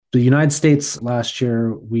The United States last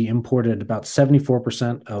year, we imported about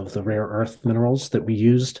 74% of the rare earth minerals that we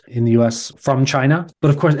used in the US from China.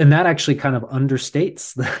 But of course, and that actually kind of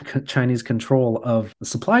understates the Chinese control of the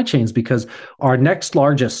supply chains, because our next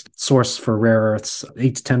largest source for rare earths,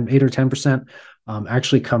 8 or 10%,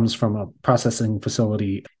 actually comes from a processing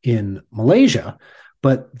facility in Malaysia.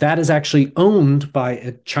 But that is actually owned by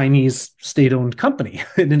a Chinese state-owned company,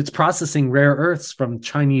 and it's processing rare earths from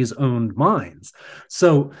Chinese-owned mines.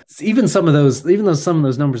 So even some of those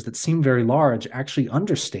numbers that seem very large actually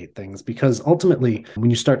understate things, because ultimately, when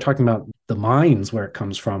you start talking about the mines where it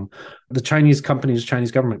comes from, the Chinese companies, Chinese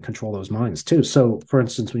government control those mines too. So, for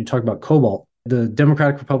instance, when you talk about cobalt, the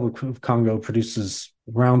Democratic Republic of Congo produces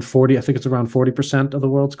around 40% of the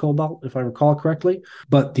world's cobalt, if I recall correctly.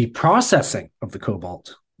 But the processing of the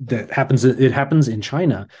cobalt it happens in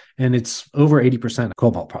China, and it's over 80%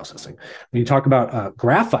 cobalt processing. When you talk about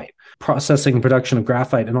graphite, processing and production of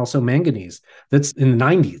graphite, and also manganese, that's in the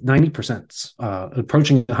 90%,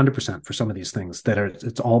 approaching 100% for some of these things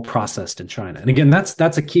it's all processed in China. And again,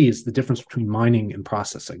 that's a key, is the difference between mining and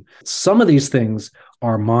processing. Some of these things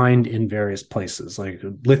are mined in various places, like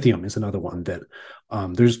lithium is another one that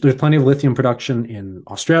there's plenty of lithium production in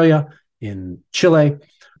Australia, in Chile,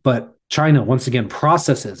 but China once again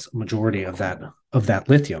processes a majority of that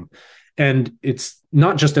lithium. And it's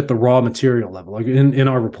not just at the raw material level. Like in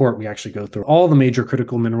our report, we actually go through all the major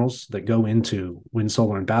critical minerals that go into wind,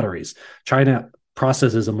 solar, and batteries. China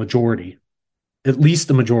processes at least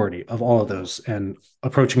a majority of all of those, and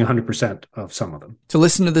approaching 100% of some of them. To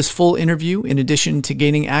listen to this full interview, in addition to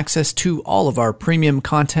gaining access to all of our premium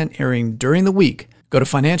content airing during the week, go to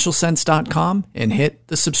financialsense.com and hit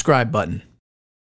the subscribe button.